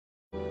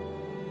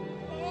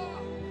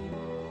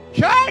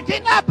Church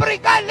in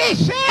Africa,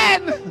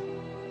 listen!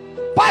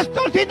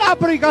 Pastors in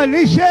Africa,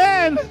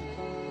 listen!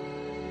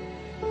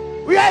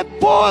 We have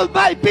pulled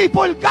my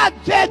people, God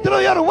said,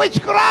 through your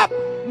witchcraft,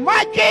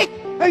 magic,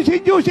 and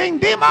seducing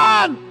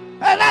demon.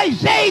 And I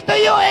say to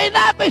you,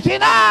 enough is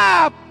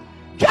enough!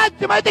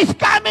 Judgment is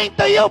coming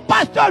to you,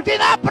 pastors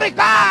in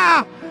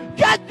Africa!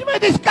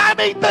 Judgment is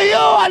coming to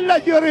you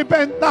unless you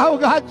repent now,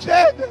 God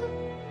said.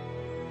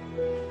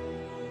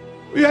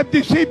 We have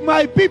deceived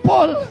my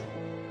people.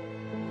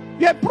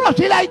 You have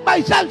proselytized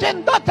my sons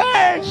and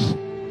daughters.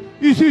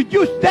 You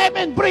seduce them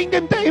and bring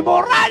them to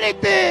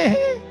immorality.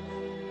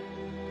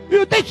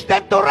 You teach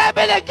them to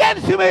rebel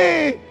against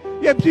me.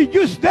 You have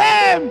seduced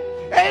them.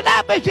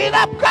 Enough is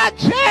enough, God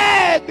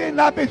said.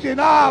 Enough is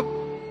enough.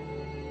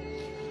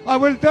 I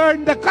will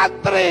turn the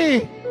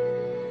country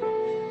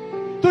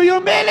to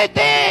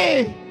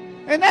humility.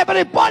 And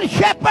every false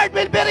shepherd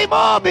will be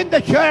removed in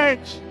the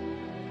church.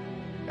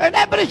 And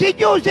every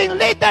seducing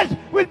leaders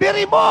will be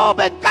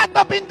removed and cut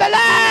off in the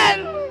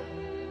land.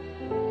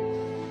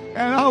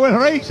 And I will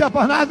raise up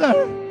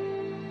another.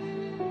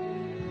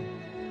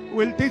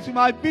 Will teach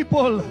my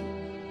people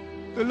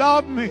to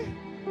love me,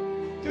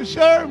 to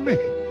serve me,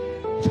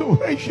 to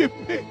worship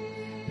me,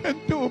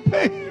 and to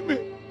obey me.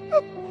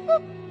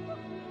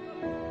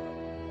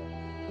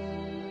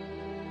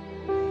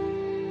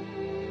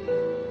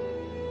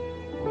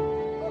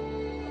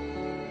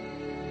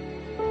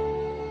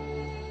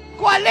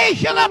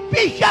 Coalition of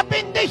bishops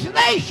in this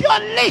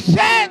nation,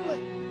 listen!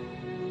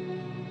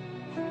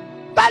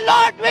 The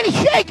Lord will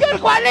shake your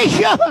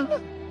coalition.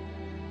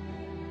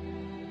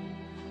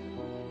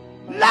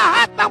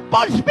 Lahat ng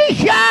false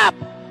bishop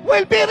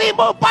will be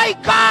removed by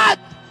God.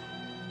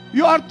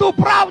 You are too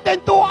proud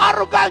and too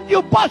arrogant.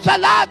 You boast a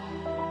lot.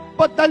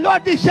 But the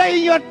Lord is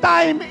saying your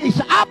time is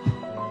up.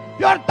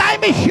 Your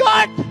time is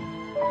short.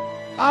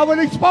 I will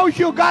expose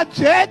you, God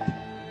said.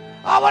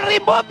 I will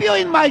remove you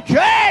in my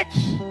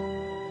church.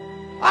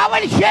 I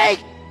will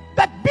shake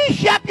that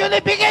bishop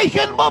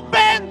unification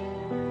movement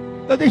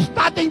that is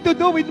nothing to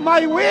do with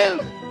my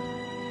will.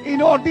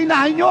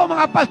 Inordinahan nyo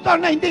mga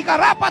pastor na hindi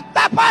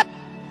karapat-dapat.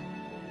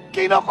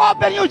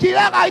 Kino-cover nyo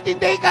sila kahit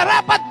hindi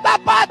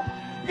karapat-dapat.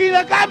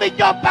 Ginagamit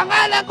nyo ang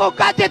pangalan ko,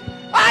 God said,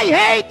 I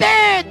hate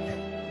it!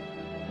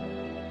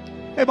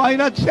 Have I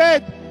not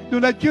said, do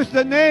not use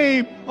the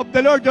name of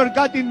the Lord your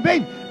God in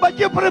vain, but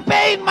you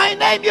profane my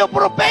name, you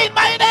profane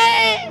my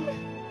name!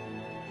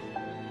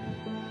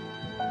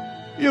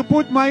 You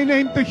put my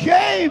name to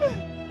shame.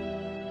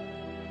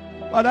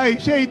 But I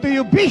say to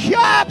you,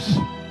 bishops,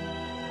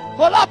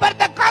 all over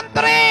the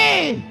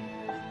country,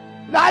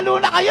 lalo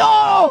na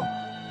kayo,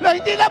 na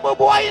hindi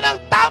nabubuhay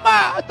ng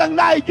tama at ang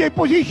nais nyo'y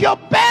posisyon,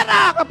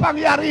 pera,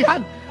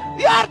 kapangyarihan,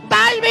 your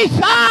time is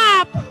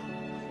up.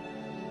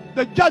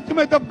 The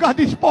judgment of God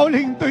is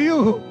falling to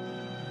you.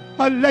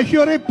 Unless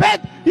you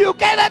repent, you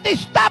cannot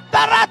stop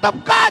the wrath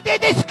of God. It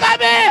is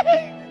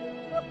coming.